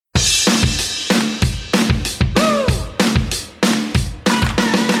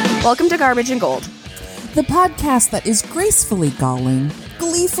Welcome to Garbage and Gold, the podcast that is gracefully galling,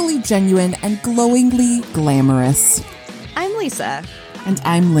 gleefully genuine, and glowingly glamorous. I'm Lisa. And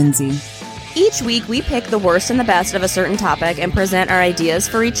I'm Lindsay. Each week, we pick the worst and the best of a certain topic and present our ideas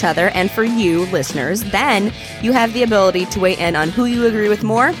for each other and for you, listeners. Then, you have the ability to weigh in on who you agree with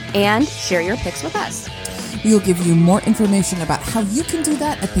more and share your picks with us. We'll give you more information about how you can do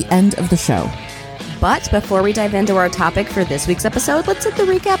that at the end of the show. But before we dive into our topic for this week's episode, let's hit the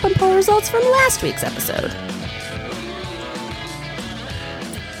recap and poll results from last week's episode.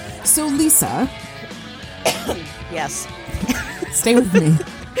 So, Lisa. Yes. Stay with me.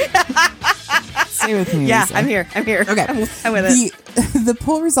 Stay with me, yeah, Lisa. I'm here. Okay. I'm with it. The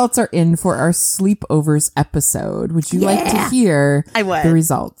poll results are in for our sleepovers episode. Would you like to hear the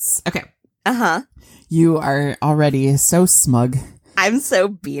results? Okay. Uh-huh. You are already so smug. I'm so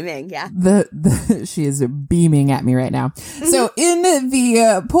beaming, yeah. She is beaming at me right now. So in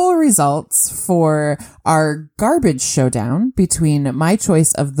the poll results for our garbage showdown between my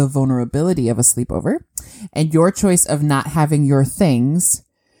choice of the vulnerability of a sleepover and your choice of not having your things,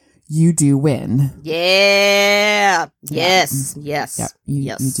 you do win. Yeah. Yes. Yes. Yep.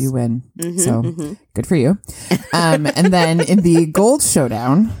 Yes. You do win. Good for you. And then in the gold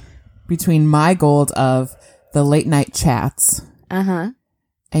showdown between my gold of the late night chats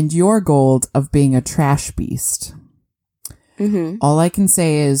and your gold of being a trash beast. All I can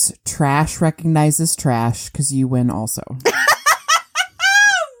say is trash recognizes trash because you win also. Woo!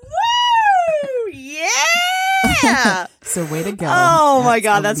 Yeah! So way to go. Oh my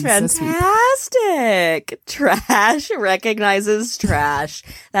God, that's Lisa Sweet. fantastic. Trash recognizes trash.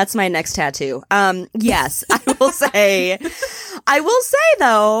 That's my next tattoo. Yes, I will say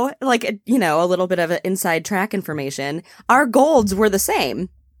though, like, you know, a little bit of inside track information. Our golds were the same.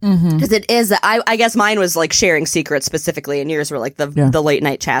 Because it is, I guess mine was like sharing secrets specifically, and yours were like the late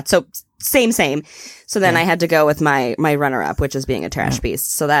night chat. So same. So then I had to go with my runner up, which is being a trash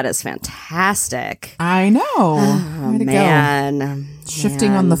beast. So that is fantastic. I know. Oh, way to man. go.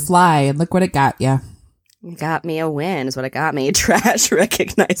 Shifting on the fly, and look what it got you. It got me a win is what it got me. Trash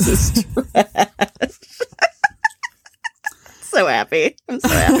recognizes trash. So happy. I'm so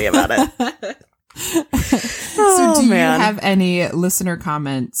happy about it. So do you have any listener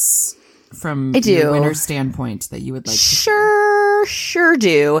comments from your winner standpoint that you would like to Sure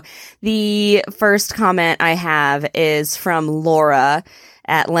do. The first comment I have is from Laura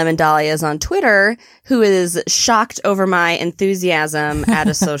at Lemon Dahlias on Twitter, who is shocked over my enthusiasm at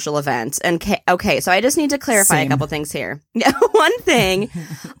a social event. And okay, so I just need to clarify a couple things here. One thing,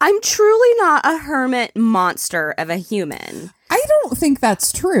 I'm truly not a hermit monster of a human. I don't think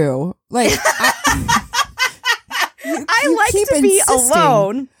that's true. Like, I like to be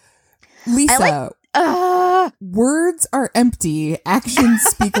alone. Lisa, words are empty, actions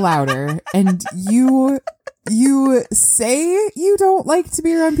speak louder, and you say you don't like to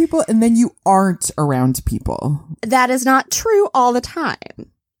be around people, and then you aren't around people. That is not true all the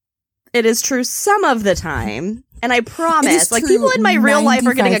time. It is true some of the time, and I promise, like, people in my real life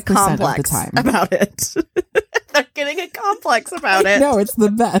are getting a complex about it. They're getting a complex about it. No, it's the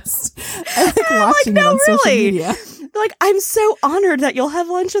best. I like watching it on social media. They're like, I'm so honored that you'll have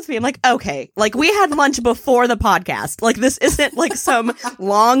lunch with me. I'm like, okay, like, we had lunch before the podcast. Like, this isn't like some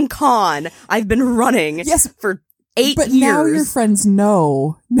long con I've been running for 8 years. But now your friends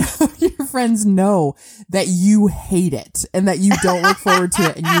know. Now your friends know that you hate it and that you don't look forward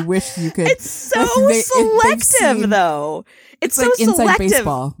to it and you wish you could. It's so selective, though. It's so like selective. inside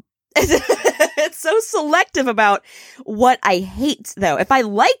baseball. It's so selective about what I hate, though. If I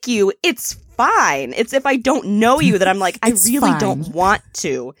like you, it's fine. It's if I don't know you that I'm like, I really don't want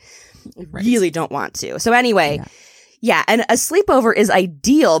to. I really don't want to. So anyway, and a sleepover is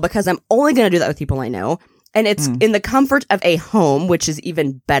ideal because I'm only going to do that with people I know. And it's in the comfort of a home, which is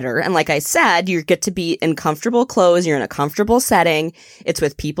even better. And like I said, you get to be in comfortable clothes. You're in a comfortable setting. It's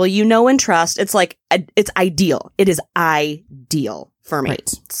with people you know and trust. It's like, it's ideal. It is ideal for me.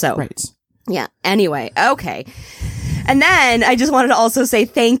 Right. So, yeah. Anyway, okay. And then I just wanted to also say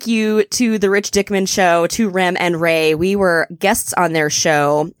thank you to the Rich Dickman Show, to Rem and Ray. We were guests on their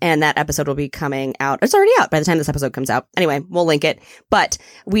show, and that episode will be coming out. It's already out by the time this episode comes out. Anyway, we'll link it. But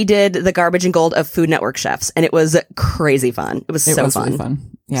we did the Garbage and Gold of Food Network chefs, and it was crazy fun. It was so fun. Really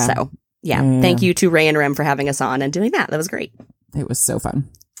fun. Yeah. So, thank you to Ray and Rem for having us on and doing that. That was great. It was so fun.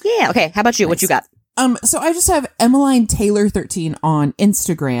 Yeah. Okay. How about you? Nice. What you got? So I just have Emmeline Taylor 13 on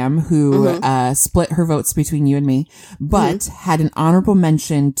Instagram who split her votes between you and me, but had an honorable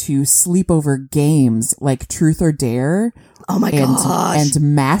mention to sleepover games like Truth or Dare. Oh my gosh.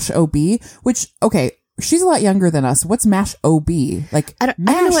 And Mash OB, which, okay, she's a lot younger than us. What's MASH OB? Like,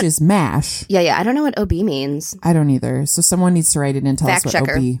 MASH is MASH. Yeah. I don't know what OB means. I don't either. So someone needs to write it in and tell us what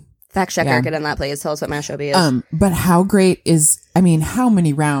OB. Fact checker, get in that, please. Tell us what MASH OB is. But how great is, how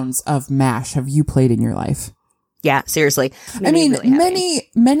many rounds of MASH have you played in your life? Yeah, seriously. Really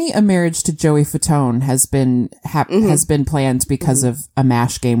many a marriage to Joey Fatone has been planned because of a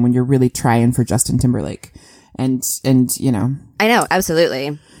MASH game when you're really trying for Justin Timberlake. And you know. I know,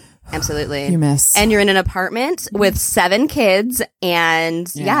 absolutely. Absolutely. You miss. And you're in an apartment with 7 kids and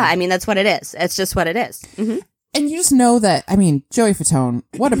that's what it is. It's just what it is. Mm-hmm. And you just know that, Joey Fatone,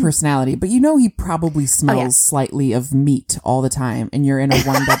 what a personality, but you know he probably smells slightly of meat all the time, and you're in a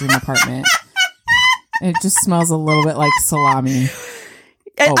 1-bedroom apartment. And it just smells a little bit like salami.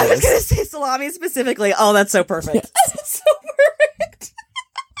 I was going to say salami specifically. Oh, that's so perfect. That's so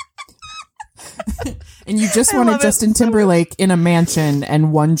perfect. And you just wanted Justin Timberlake in a mansion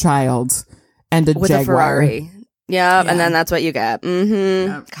and 1 child and a with Jaguar. A Ferrari. Yeah, and then that's what you get.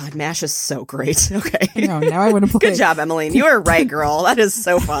 Mm-hmm. Yep. God, MASH is so great. Okay. No, now I want to play. Good job, Emmeline. You were right, girl. That is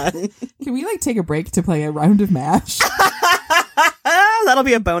so fun. Can we take a break to play a round of MASH? That'll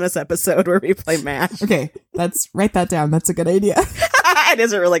be a bonus episode where we play MASH. Okay, write that down. That's a good idea. It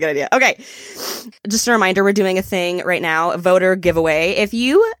is a really good idea. Okay. Just a reminder, we're doing a thing right now, a voter giveaway. If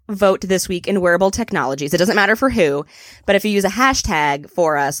you vote this week in wearable technologies, it doesn't matter for who, but if you use a hashtag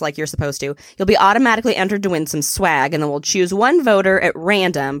for us like you're supposed to, you'll be automatically entered to win some swag, and then we'll choose 1 voter at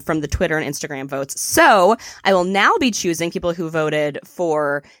random from the Twitter and Instagram votes. So I will now be choosing people who voted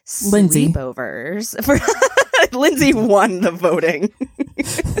for Lindsay. Sleepovers. Lindsay won the voting.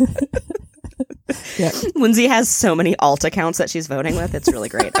 Yeah. Lindsay has so many alt accounts that she's voting with. It's really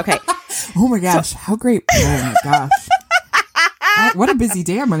great. Okay. Oh my gosh. How great. Oh my gosh. What a busy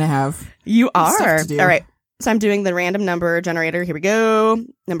day I'm going to have. You are. All right. So I'm doing the random number generator. Here we go.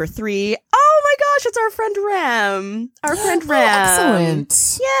 Number 3. Oh my gosh. It's our friend Rem. Our friend Rem.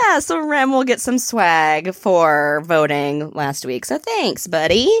 Excellent. Yeah. So Rem will get some swag for voting last week. So thanks,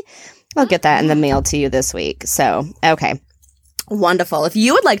 buddy. I'll get that in the mail to you this week. So, okay. Wonderful. If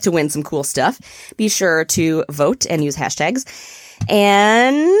you would like to win some cool stuff, be sure to vote and use hashtags.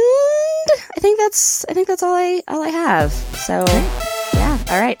 And I think that's all I have. So yeah.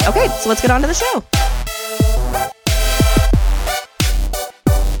 All right. Okay. So let's get on to the show.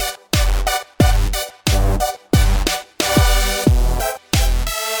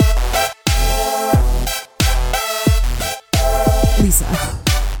 Lisa.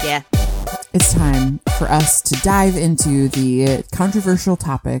 Yeah. It's time for us to dive into the controversial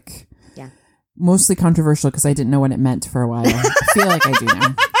topic. Yeah. Mostly controversial because I didn't know what it meant for a while. I feel like I do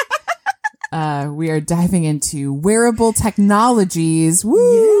now. We are diving into wearable technologies.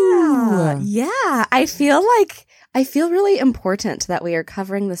 Woo! Yeah. I feel really important that we are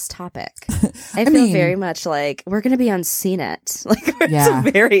covering this topic. I feel very much like we're going to be on CNET.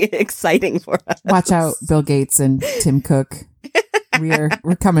 It's very exciting for us. Watch out, Bill Gates and Tim Cook. We're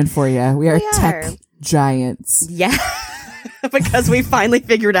coming for you. We are tech giants. Yeah. Because we finally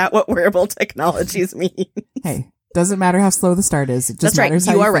figured out what wearable technologies mean. Hey, doesn't matter how slow the start is. It just matters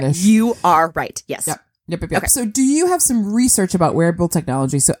how you finish. You are right. Yes. Yep. Okay. So do you have some research about wearable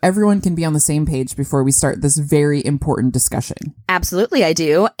technology so everyone can be on the same page before we start this very important discussion? Absolutely, I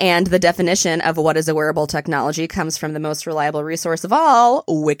do. And the definition of what is a wearable technology comes from the most reliable resource of all,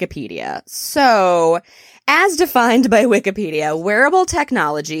 Wikipedia. So, as defined by Wikipedia, wearable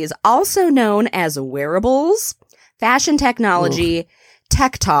technologies, also known as wearables, fashion technology,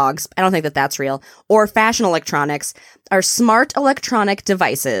 tech togs, I don't think that that's real, or fashion electronics, are smart electronic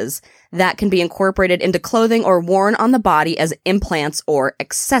devices that can be incorporated into clothing or worn on the body as implants or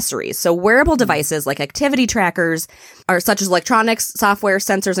accessories. So wearable devices like activity trackers are such as electronics, software,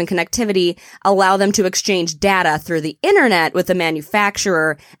 sensors, and connectivity allow them to exchange data through the internet with the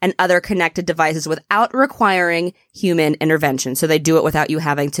manufacturer and other connected devices without requiring human intervention. So they do it without you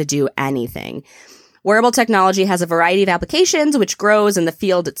having to do anything. Wearable technology has a variety of applications, which grows and the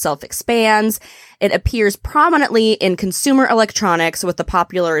field itself expands. It appears prominently in consumer electronics with the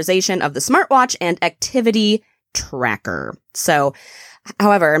popularization of the smartwatch and activity tracker. So,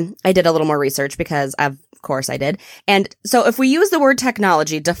 however, I did a little more research because of course I did. And so if we use the word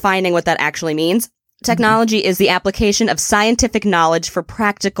technology, defining what that actually means, technology is the application of scientific knowledge for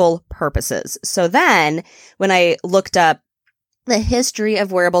practical purposes. So then when I looked up the history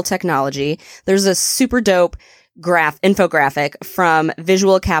of wearable technology, there's a super dope infographic from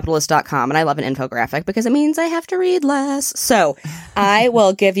visualcapitalist.com. And I love an infographic because it means I have to read less. So I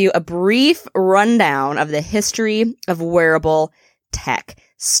will give you a brief rundown of the history of wearable tech,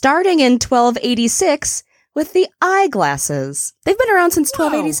 starting in 1286 with the eyeglasses. They've been around since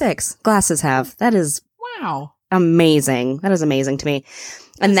 1286. Glasses have. That is Wow. Amazing. That is amazing to me.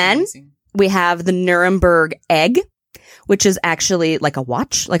 And then amazing. We have the Nuremberg Egg, which is actually like a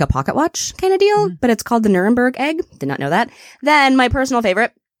watch, like a pocket watch kind of deal, but it's called the Nuremberg Egg. Did not know that. Then my personal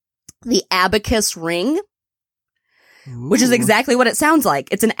favorite, the abacus ring, which is exactly what it sounds like.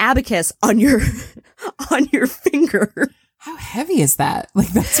 It's an abacus on your finger. How heavy is that? Like,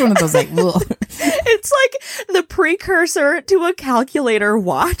 that's one of those, like, little... It's like the precursor to a calculator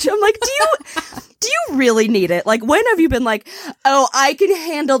watch. I'm like, do you really need it? Like, when have you been like, oh, I can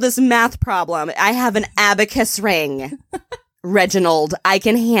handle this math problem. I have an abacus ring. Reginald, I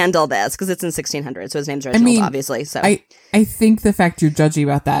can handle this. Because it's in 1600, so his name's Reginald, obviously. So I think the fact you're judgy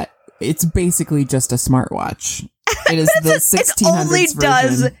about that, it's basically just a smartwatch. It is the 1600s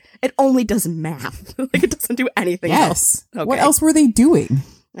version. It only does math. Like, it doesn't do anything else. Okay. What else were they doing?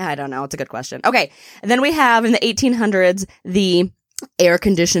 I don't know. It's a good question. Okay. And then we have in the 1800s, the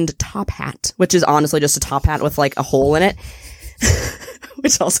air-conditioned top hat, which is honestly just a top hat with like a hole in it,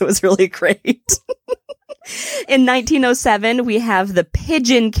 which also is really great. In 1907, we have the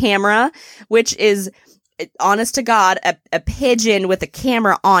pigeon camera, which is, honest to God, a pigeon with a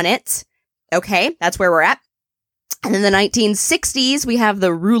camera on it. Okay. That's where we're at. And in the 1960s, we have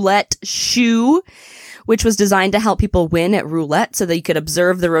the roulette shoe, which was designed to help people win at roulette so that you could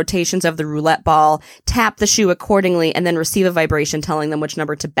observe the rotations of the roulette ball, tap the shoe accordingly, and then receive a vibration telling them which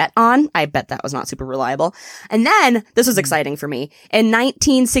number to bet on. I bet that was not super reliable. And then, this was exciting for me, in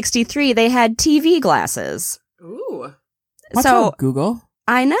 1963, they had TV glasses. Ooh. Watch out, Google.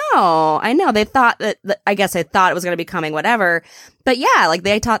 I know. They thought that I guess I thought it was going to be coming, whatever. But yeah, like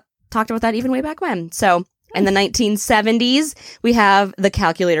they talked about that even way back when. So... In the 1970s, we have the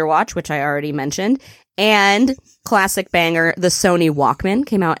calculator watch, which I already mentioned, and classic banger, the Sony Walkman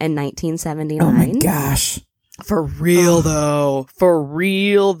came out in 1979. Oh my gosh. For real, though.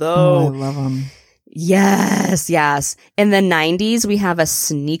 Oh, I love them. Yes. In the 90s, we have a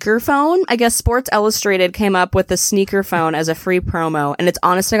sneaker phone. I guess Sports Illustrated came up with the sneaker phone as a free promo, and it's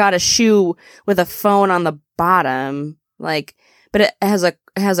honest to God a shoe with a phone on the bottom, like, but it has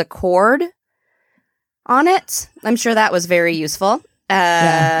a cord on it. I'm sure that was very useful.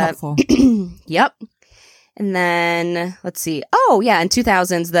 Helpful. Yep. And then, let's see. Oh, yeah, in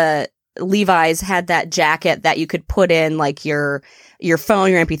 2000s, the Levi's had that jacket that you could put in, like, your phone,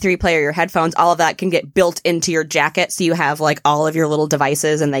 your MP3 player, your headphones, all of that can get built into your jacket. So you have, like, all of your little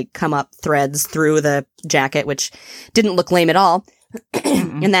devices, and they come up threads through the jacket, which didn't look lame at all.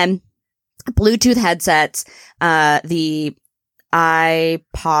 And then Bluetooth headsets, the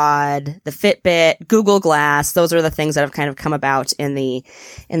iPod, the Fitbit, Google Glass, those are the things that have kind of come about in the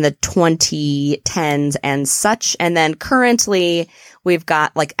 2010s and such. And then currently we've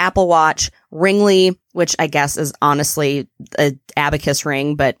got like Apple Watch, Ringly, which I guess is honestly a abacus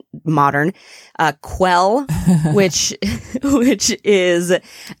ring, but modern. Quell, which is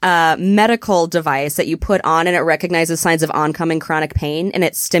a medical device that you put on and it recognizes signs of oncoming chronic pain and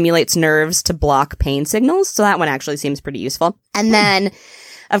it stimulates nerves to block pain signals. So that one actually seems pretty useful. And then,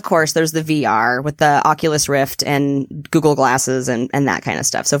 of course, there's the VR with the Oculus Rift and Google Glasses and that kind of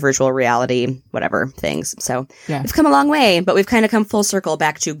stuff. So virtual reality, whatever things. So we've come a long way, but we've kind of come full circle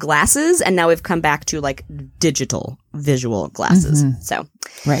back to glasses. And now we've come back to like digital visual glasses. Mm-hmm. So,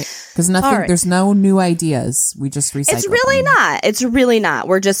 right. Because there's no new ideas. We just recycle. It's really not.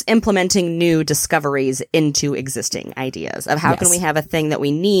 We're just implementing new discoveries into existing ideas of how can we have a thing that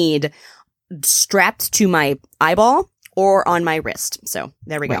we need strapped to my eyeball or on my wrist. So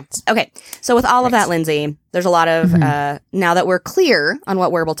there we go. Okay. So with all of that, Lindsay, there's a lot of, now that we're clear on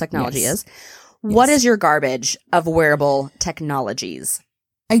what wearable technology is, what is your garbage of wearable technologies?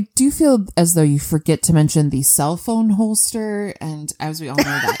 I do feel as though you forget to mention the cell phone holster. And as we all know,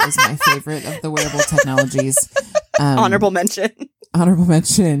 that is my favorite of the wearable technologies. Honorable mention.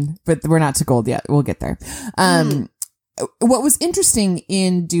 But we're not to gold yet. We'll get there. What was interesting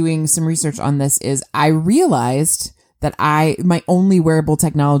in doing some research on this is I realized that my only wearable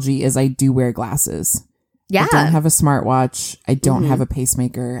technology is I do wear glasses. Yeah. I don't have a smartwatch. I don't have a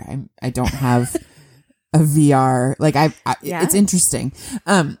pacemaker. I don't have a VR. Like it's interesting.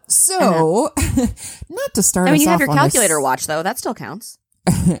 So not to start. I mean, you have your calculator watch though. That still counts.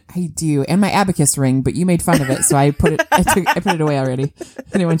 I do. And my abacus ring, but you made fun of it. So I put it away already.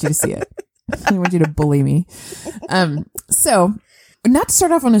 I didn't want you to see it. I didn't want you to bully me. So not to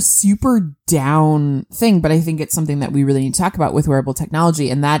start off on a super down thing, but I think it's something that we really need to talk about with wearable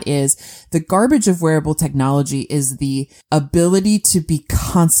technology. And that is the garbage of wearable technology is the ability to be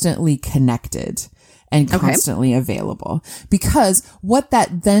constantly connected. and constantly available. Because what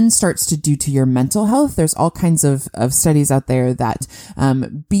that then starts to do to your mental health, there's all kinds of studies out there that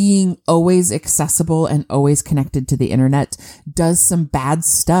being always accessible and always connected to the internet does some bad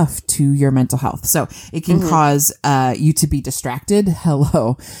stuff to your mental health. So it can cause you to be distracted.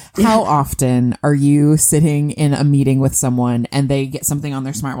 Hello. How often are you sitting in a meeting with someone and they get something on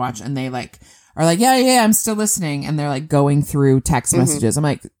their smartwatch and they are like, yeah, I'm still listening. And they're like going through text messages. I'm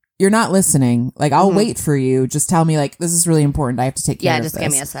like, you're not listening. Like, I'll wait for you. Just tell me, like, this is really important. I have to take care of this. Yeah, just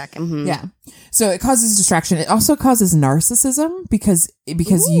give me a sec. Yeah. So it causes distraction. It also causes narcissism because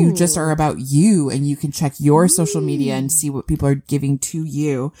you just are about you and you can check your social media and see what people are giving to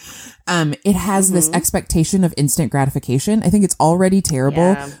you. It has this expectation of instant gratification. I think it's already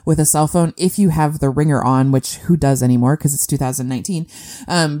terrible with a cell phone if you have the ringer on, which who does anymore because it's 2019.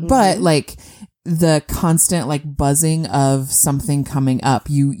 But like, the constant like buzzing of something coming up,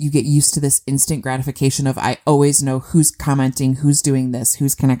 you get used to this instant gratification of I always know who's commenting, who's doing this,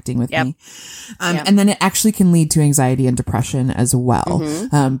 who's connecting with me. And then it actually can lead to anxiety and depression as well.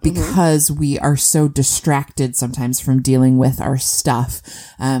 Because we are so distracted sometimes from dealing with our stuff,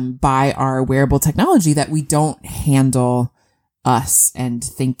 by our wearable technology that we don't handle us and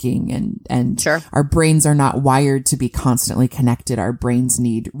thinking and our brains are not wired to be constantly connected. Our brains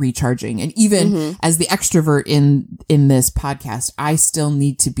need recharging. And even as the extrovert in this podcast, I still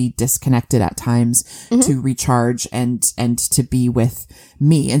need to be disconnected at times to recharge and to be with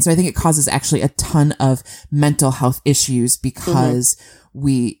me. And so I think it causes actually a ton of mental health issues because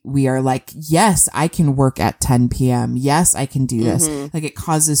we are like, yes, I can work at 10 p.m. Yes, I can do this. Like it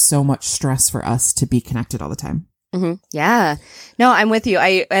causes so much stress for us to be connected all the time. Yeah. No, I'm with you.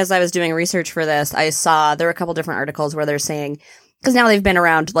 As I was doing research for this, I saw there were a couple different articles where they're saying, because now they've been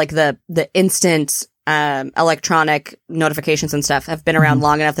around, like the instant electronic notifications and stuff have been around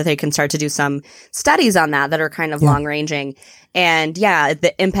long enough that they can start to do some studies on that are kind of long ranging. And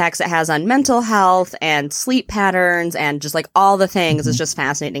the impacts it has on mental health and sleep patterns and just like all the things is just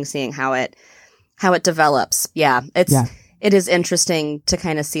fascinating seeing how it develops. Yeah. It is interesting to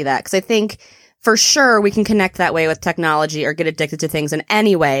kind of see that because I think for sure we can connect that way with technology or get addicted to things in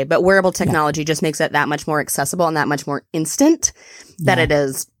any way, but wearable technology just makes it that much more accessible and that much more instant that it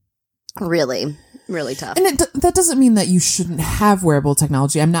is really, really tough. And that doesn't mean that you shouldn't have wearable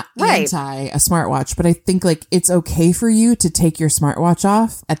technology. I'm not anti a smartwatch, but I think like it's okay for you to take your smartwatch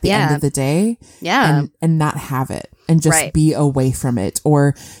off at the end of the day and not have it and just be away from it.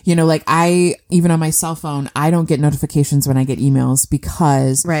 Or, you know, like even on my cell phone, I don't get notifications when I get emails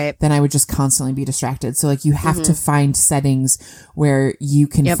because then I would just constantly be distracted. So like you have to find settings where you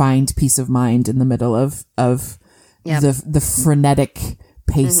can find peace of mind in the middle of the frenetic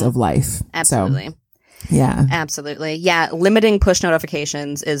pace of life. Absolutely. So, yeah. Absolutely. Yeah. Limiting push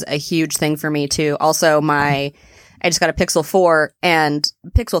notifications is a huge thing for me too. Also, I just got a Pixel 4 and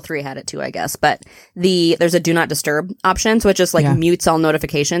Pixel 3 had it too, I guess. But there's a do not disturb option. So it just like mutes all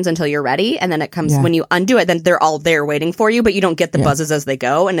notifications until you're ready. And then it comes when you undo it, then they're all there waiting for you, but you don't get the buzzes as they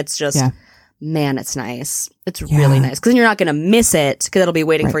go. And it's just, man, it's nice. It's really nice because you're not going to miss it because it'll be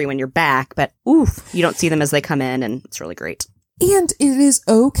waiting for you when you're back. But you don't see them as they come in and it's really great. And it is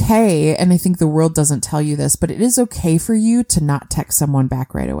okay, and I think the world doesn't tell you this, but it is okay for you to not text someone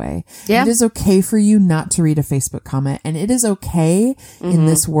back right away. Yeah. It is okay for you not to read a Facebook comment, and it is okay in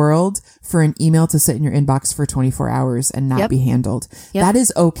this world for an email to sit in your inbox for 24 hours and not be handled. That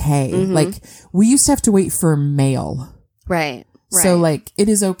is okay. Like, we used to have to wait for mail. Right. So like, it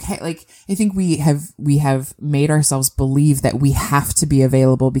is okay. Like, I think we have made ourselves believe that we have to be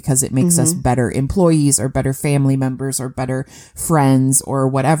available because it makes us better employees or better family members or better friends or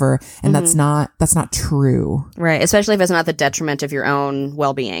whatever. And that's not true. Right. Especially if it's not the detriment of your own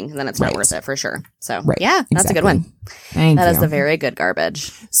well-being, then it's not worth it for sure. So that's a good one. Thank you. That is the very good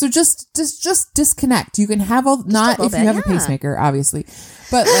garbage. So just disconnect. You can have if you have a pacemaker, obviously,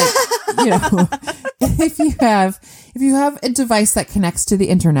 but like, you know, if you have a device that connects to the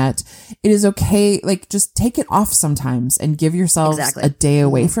internet, it is okay. Like, just take it off sometimes and give yourselves a day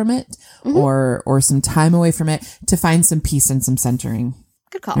away from it or some time away from it to find some peace and some centering.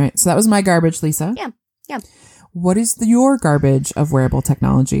 Good call. All right. So that was my garbage, Lisa. Yeah. What is your garbage of wearable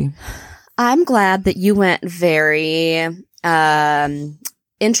technology? I'm glad that you went very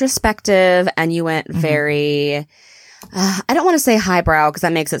introspective and you went very... I don't want to say highbrow because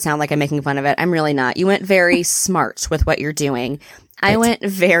that makes it sound like I'm making fun of it. I'm really not. You went very smart with what you're doing. I went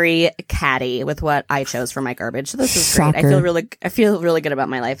very catty with what I chose for my garbage. So this is great. I feel really good about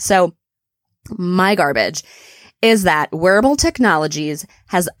my life. So my garbage is that wearable technologies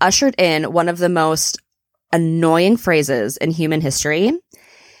has ushered in one of the most annoying phrases in human history.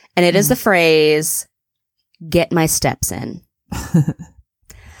 And it is the phrase, get my steps in.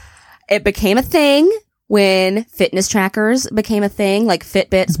 It became a thing when fitness trackers became a thing. Like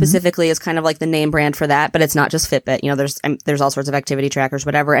Fitbit specifically is kind of like the name brand for that, but it's not just Fitbit. You know, there's all sorts of activity trackers,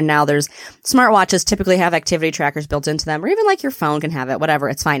 whatever. And now there's smartwatches typically have activity trackers built into them, or even like your phone can have it, whatever.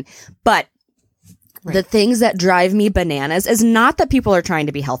 It's fine. But the things that drive me bananas is not that people are trying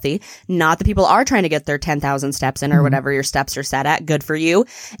to be healthy, not that people are trying to get their 10,000 steps in or whatever your steps are set at. Good for you.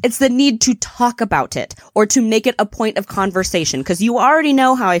 It's the need to talk about it or to make it a point of conversation, because you already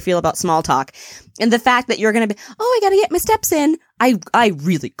know how I feel about small talk. And the fact that you're going to be, I got to get my steps in. I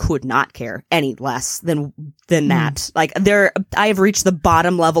really could not care any less than that. Like I have reached the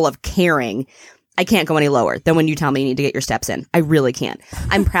bottom level of caring. I can't go any lower than when you tell me you need to get your steps in. I really can't.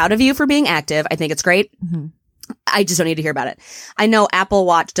 I'm proud of you for being active. I think it's great. I just don't need to hear about it. I know Apple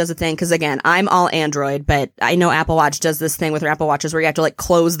Watch does a thing, because again, I'm all Android, but I know Apple Watch does this thing with their Apple Watches where you have to like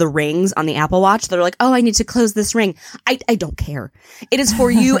close the rings on the Apple Watch. They're like, I need to close this ring. I don't care. It is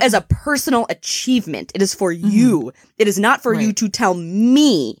for you as a personal achievement. It is for you. It is not for you to tell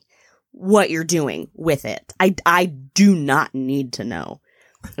me what you're doing with it. I do not need to know.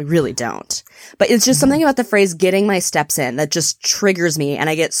 I really don't. But it's just something about the phrase getting my steps in that just triggers me, and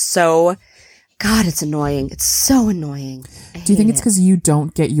I get so, God, it's annoying. It's so annoying. Do you think it's because you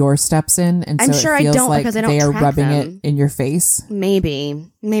don't get your steps in, and I'm so sure it feels I don't, like because I don't they are track rubbing them. it in your face? Maybe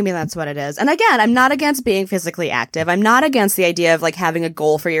that's what it is. And again, I'm not against being physically active. I'm not against the idea of like having a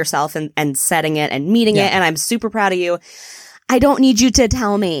goal for yourself and setting it and meeting it. And I'm super proud of you. I don't need you to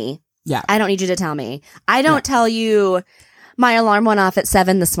tell me. Yeah. I don't need you to tell me. I don't tell you my alarm went off at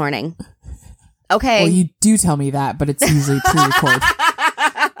 7 this morning. Okay. Well, you do tell me that, but it's usually pre-recorded.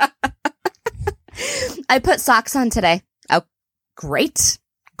 I put socks on today. Oh, great.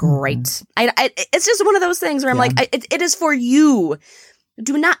 It's just one of those things where I'm like, it is for you.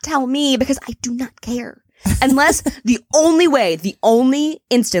 Do not tell me, because I do not care. Unless the only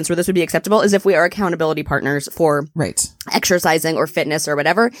instance where this would be acceptable is if we are accountability partners for exercising or fitness or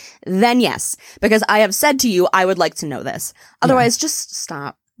whatever, then yes. Because I have said to you, I would like to know this. Otherwise, just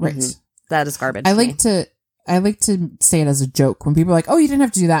stop. Right. That is garbage. I like to say it as a joke when people are like, you didn't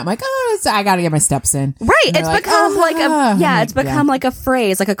have to do that. I'm like, I got to get my steps in. Right. It's like, become it's become like a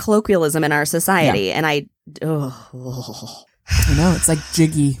phrase, like a colloquialism in our society. Yeah. And I know, it's like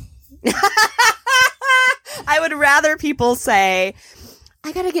jiggy. I would rather people say,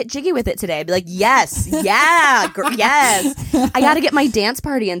 I got to get jiggy with it today. I'd be like, yes. Yes. I got to get my dance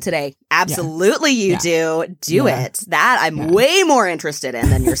party in today. Absolutely. You do. Do it. That I'm way more interested in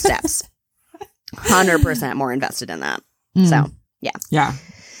than your steps. 100% more invested in that. So, yeah. Yeah.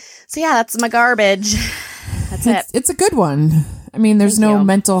 So, yeah, that's my garbage. That's it. It's a good one. I mean, there's no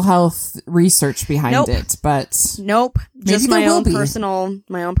mental health research behind it, but just my own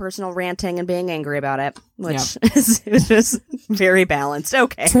personal ranting and being angry about it, which is just very balanced.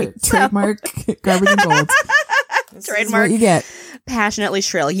 Okay, trademark garbage and gold. Trademark. What you get. Passionately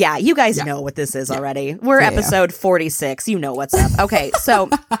shrill. Yeah, you guys know what this is already. We're episode 46. You know what's up. Okay, so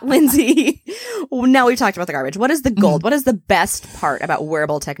Lindsay, now we've talked about the garbage. What is the gold? What is the best part about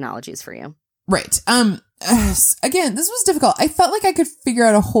wearable technologies for you? Right. Again, this was difficult. I felt like I could figure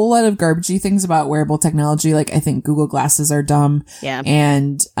out a whole lot of garbagey things about wearable technology. Like, I think Google Glasses are dumb. Yeah.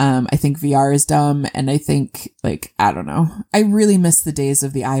 And, I think VR is dumb. And I think, I don't know. I really miss the days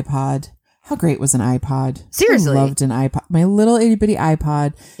of the iPod. How great was an iPod? Seriously. I loved an iPod. My little itty bitty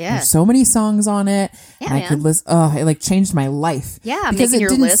iPod. Yeah. There's so many songs on it. Yeah, and I could listen. It changed my life. Yeah. Because making it your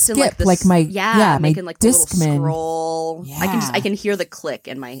didn't list skip and my making my Discman. Scroll. Yeah. I can hear the click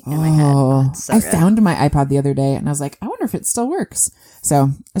in my head. So I found my iPod the other day and I was like, I wonder if it still works. So I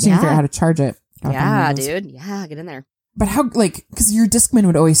just need to figure out how to charge it. Yeah, dude. Yeah, get in there. But how, because your Discman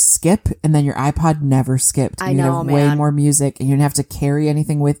would always skip, and then your iPod never skipped. I know, have man. Way more music, and you didn't have to carry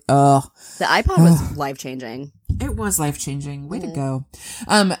anything with. The iPod was life changing. It was life changing. Way to go.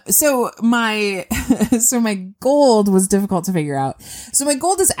 So my gold was difficult to figure out. So my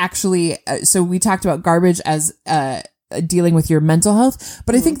gold is actually. So we talked about garbage as dealing with your mental health,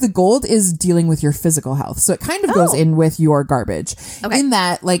 but I think the gold is dealing with your physical health. So it kind of goes in with your garbage. Okay. In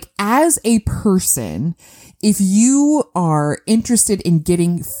that, as a person, if you are interested in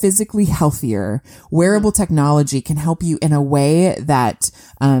getting physically healthier, wearable technology can help you in a way that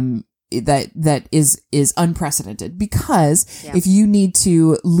that is unprecedented, because if you need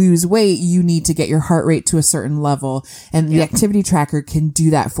to lose weight, you need to get your heart rate to a certain level, and the activity tracker can do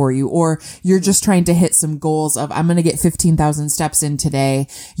that for you. Or you're just trying to hit some goals of, I'm going to get 15,000 steps in today.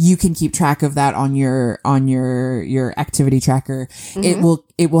 You can keep track of that on your activity tracker.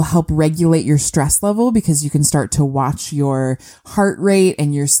 It will help regulate your stress level, because you can start to watch your heart rate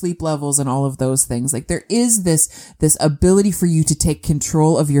and your sleep levels and all of those things. Like, there is this ability for you to take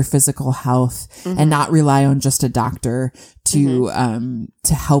control of your physical health and not rely on just a doctor to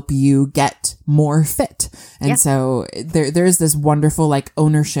help you get more fit. And so there's this wonderful like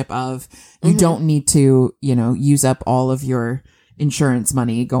ownership of, you don't need to, use up all of your insurance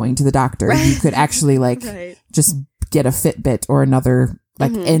money going to the doctor. Right. You could actually like just get a Fitbit or another,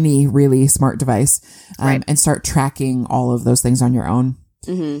 like any really smart device, and start tracking all of those things on your own.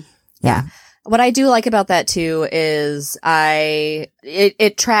 Yeah. What I do like about that too is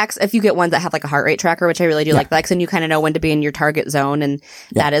it tracks, if you get ones that have like a heart rate tracker, which I really do like that, and you kind of know when to be in your target zone, and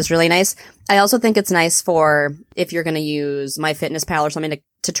that is really nice. I also think it's nice for if you're going to use MyFitnessPal or something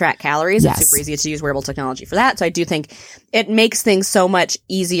to track calories. It's super easy to use wearable technology for that. So I do think it makes things so much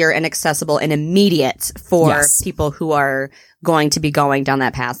easier and accessible and immediate for people who are going to be going down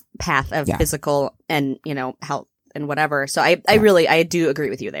that path of physical and, health and whatever. So I do agree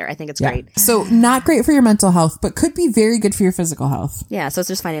with you there. I think it's great. So not great for your mental health, but could be very good for your physical health. Yeah. So it's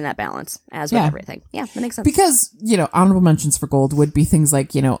just finding that balance as with everything. Yeah, that makes sense. Because, honorable mentions for gold would be things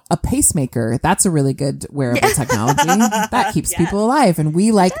like, a pacemaker. That's a really good wearable technology. That keeps people alive. And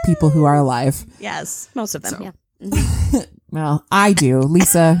we like people who are alive. Yes. Most of them. So. Yeah. Well, I do.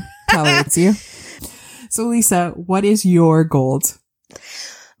 Lisa tolerates you. So Lisa, what is your gold?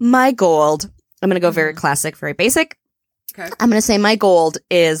 My gold, I'm going to go very classic, very basic. Okay. I'm going to say my gold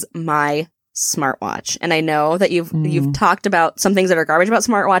is my smartwatch. And I know that you've talked about some things that are garbage about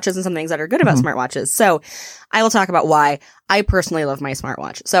smartwatches and some things that are good about smartwatches. So I will talk about why I personally love my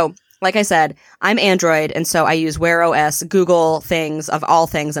smartwatch. So like I said, I'm Android, and so I use Wear OS, Google things of all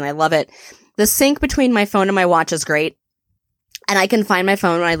things, and I love it. The sync between my phone and my watch is great. And I can find my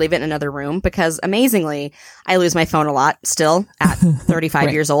phone when I leave it in another room, because amazingly, I lose my phone a lot still at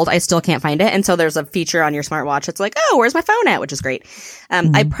 35 years old. I still can't find it. And so there's a feature on your smartwatch. It's like, oh, where's my phone at? Which is great.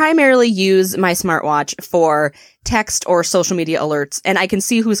 I primarily use my smartwatch for text or social media alerts, and I can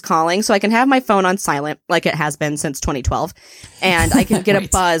see who's calling. So I can have my phone on silent, like it has been since 2012. And I can get a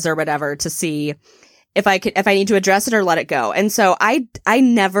buzz or whatever to see if I need to address it or let it go. And so I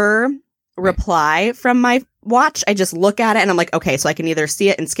never reply from my watch. I just look at it and I'm like, okay, so I can either see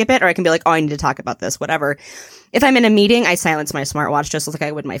it and skip it, or I can be like, oh, I need to talk about this, whatever. If I'm in a meeting, I silence my smartwatch just like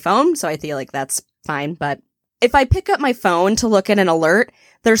I would my phone. So I feel like that's fine. But if I pick up my phone to look at an alert,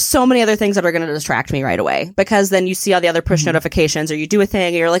 there's so many other things that are going to distract me right away, because then you see all the other push notifications, or you do a thing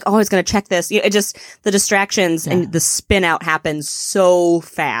and you're like, oh, I was going to check this. It just, the distractions and the spin out happens so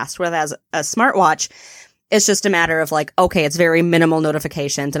fast. Whereas a smartwatch, it's just a matter of like, okay, it's very minimal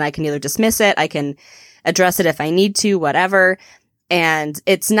notifications, and I can either dismiss it, I can address it if I need to, whatever. And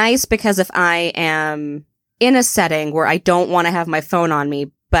it's nice because if I am in a setting where I don't want to have my phone on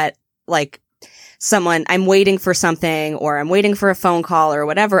me, but like I'm waiting for something, or I'm waiting for a phone call or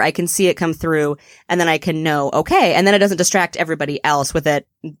whatever, I can see it come through, and then I can know, okay. And then it doesn't distract everybody else with it,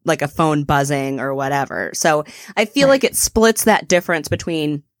 like a phone buzzing or whatever. So I feel like it splits that difference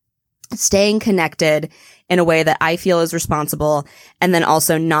between staying connected in a way that I feel is responsible, and then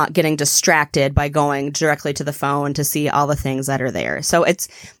also not getting distracted by going directly to the phone to see all the things that are there. So it's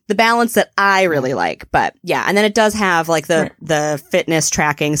the balance that I really like. But yeah, and then it does have like the fitness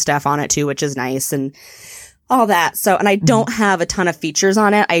tracking stuff on it too, which is nice, and all that. So, and I don't have a ton of features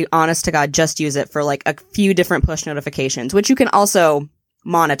on it. I honest to God just use it for like a few different push notifications, which you can also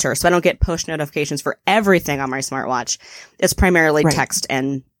monitor. So I don't get push notifications for everything on my smartwatch. It's primarily text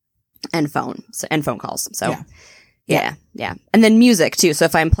and phone calls. So yeah. And then music too. So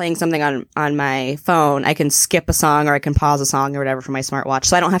if I'm playing something on my phone, I can skip a song, or I can pause a song or whatever from my smartwatch.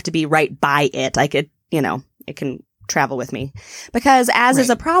 So I don't have to be right by it. I could, it can travel with me, because as is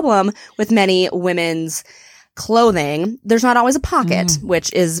a problem with many women's clothing, there's not always a pocket,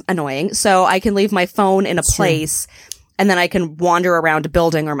 which is annoying. So I can leave my phone in a place, and then I can wander around a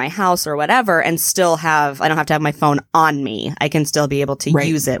building or my house or whatever, and still I don't have to have my phone on me. I can still be able to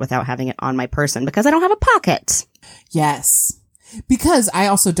use it without having it on my person, because I don't have a pocket. Yes. Because I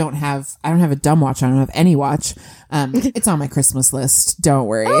also don't have a dumb watch. I don't have any watch. It's on my Christmas list. Don't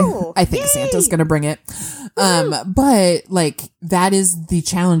worry. Oh, I think Santa's going to bring it. But like, that is the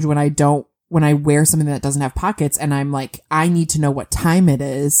challenge when I wear something that doesn't have pockets, and I'm like, I need to know what time it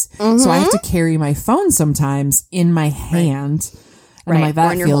is. So I have to carry my phone sometimes in my hand. And I'm like, that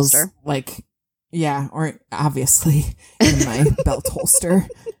or in your feels holster. like, yeah, or obviously in my belt holster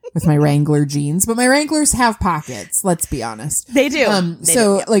with my Wrangler jeans. But my Wranglers have pockets, let's be honest. They do.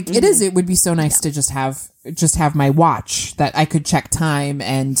 It would be so nice to just have my watch that I could check time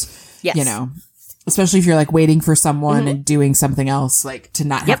and, you know, especially if you're like waiting for someone and doing something else, like to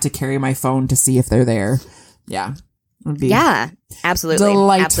not have to carry my phone to see if they're there. Yeah. Absolutely.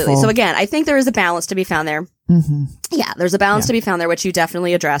 Delightful. Absolutely. So again, I think there is a balance to be found there. Mm-hmm. Yeah, there's a balance to be found there, which you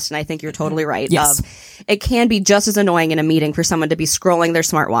definitely addressed, and I think you're totally right. Yes. It can be just as annoying in a meeting for someone to be scrolling their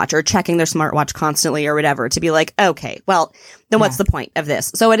smartwatch or checking their smartwatch constantly or whatever, to be like, okay, well, then what's the point of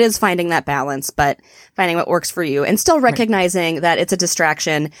this? So it is finding that balance, but finding what works for you and still recognizing that it's a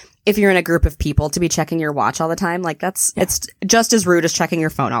distraction if you're in a group of people to be checking your watch all the time. Like it's just as rude as checking your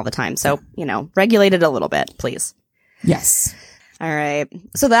phone all the time. So, regulate it a little bit, please. Yes. All right.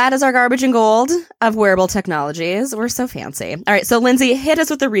 So that is our garbage and gold of wearable technologies. We're so fancy. All right. So Lindsay, hit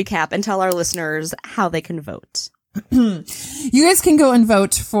us with the recap and tell our listeners how they can vote. You guys can go and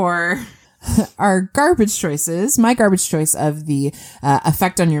vote for our garbage choices. My garbage choice of the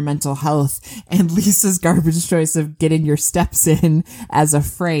effect on your mental health, and Lisa's garbage choice of getting your steps in as a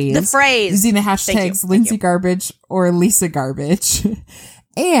phrase. The phrase. Using the hashtags Lindsay Garbage or Lisa Garbage.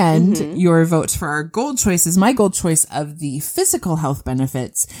 And your vote for our gold choices, my gold choice of the physical health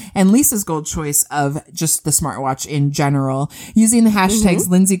benefits, and Lisa's gold choice of just the smartwatch in general, using the hashtags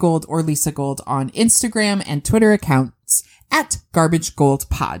Lindsay Gold or Lisa Gold on Instagram and Twitter accounts at Garbage Gold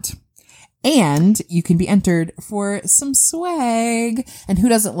Pod. And you can be entered for some swag. And who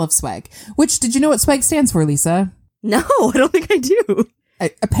doesn't love swag? Which, did you know what swag stands for, Lisa? No, I don't think I do.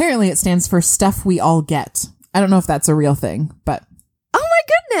 Apparently it stands for stuff we all get. I don't know if that's a real thing, but... Oh my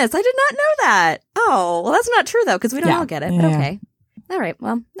goodness, I did not know that. Oh, well, that's not true though, because we don't all get it, but okay. All right,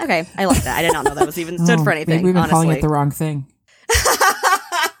 well, okay. I like that. I did not know that was even stood for anything, maybe we've been honestly. calling it the wrong thing.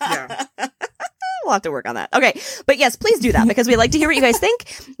 We'll have to work on that. Okay. But yes, please do that because we like to hear what you guys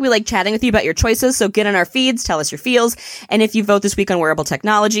think. We like chatting with you about your choices. So get on our feeds, tell us your feels. And if you vote this week on wearable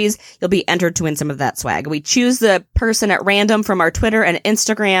technologies, you'll be entered to win some of that swag. We choose the person at random from our Twitter and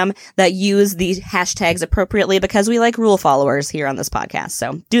Instagram that use the hashtags appropriately because we like rule followers here on this podcast.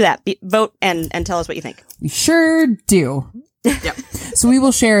 So do that. Vote and tell us what you think. We sure do. Yep. So we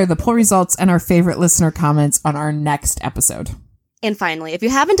will share the poll results and our favorite listener comments on our next episode. And finally, if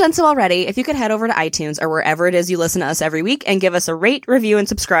you haven't done so already, if you could head over to iTunes or wherever it is you listen to us every week and give us a rate, review, and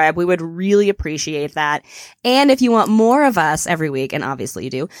subscribe, we would really appreciate that. And if you want more of us every week, and obviously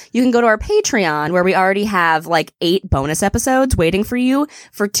you do, you can go to our Patreon where we already have like 8 bonus episodes waiting for you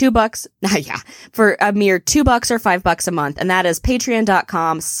for $2. For a mere $2 or $5 a month. And that is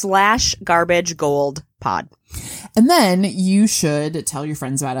patreon.com/garbagegoldpod. And then you should tell your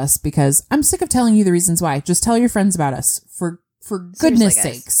friends about us because I'm sick of telling you the reasons why. Just tell your friends about us for goodness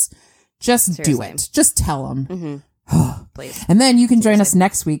sakes. Just do it. Just tell them. Please. And then you can join us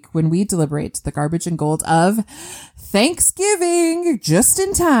next week when we deliberate the garbage and gold of Thanksgiving just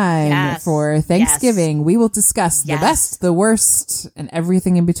in time for Thanksgiving. Yes. We will discuss the best, the worst, and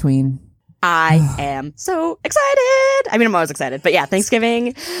everything in between. I am so excited. I mean, I'm always excited, but yeah,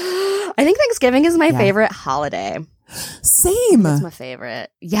 Thanksgiving. I think Thanksgiving is my favorite holiday. Same. It's my favorite.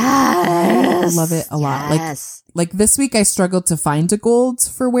 Yes. I love it a lot. Like this week I struggled to find a gold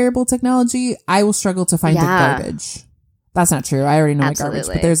for wearable technology. I will struggle to find a garbage. That's not true. I already know my garbage,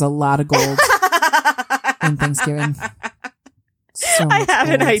 but there's a lot of gold in Thanksgiving. So I have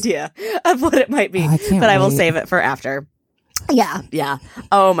an idea of what it might be, but I will save it for after. Yeah.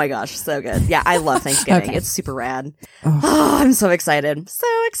 Oh my gosh, so good. Yeah, I love Thanksgiving. Okay. It's super rad. Oh, I'm so excited. So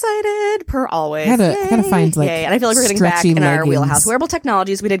excited, per always. I gotta find like and I feel like we're getting back in our wheelhouse. Wearable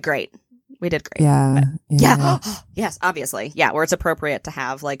technologies, we did great. Yeah. Yes, obviously. Yeah, where it's appropriate to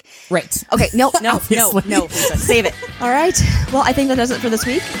have like... Right. Okay, no, Lisa, save it. All right. Well, I think that does it for this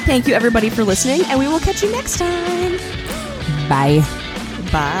week. Thank you, everybody, for listening, and we will catch you next time. Bye.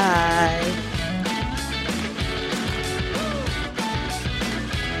 Bye.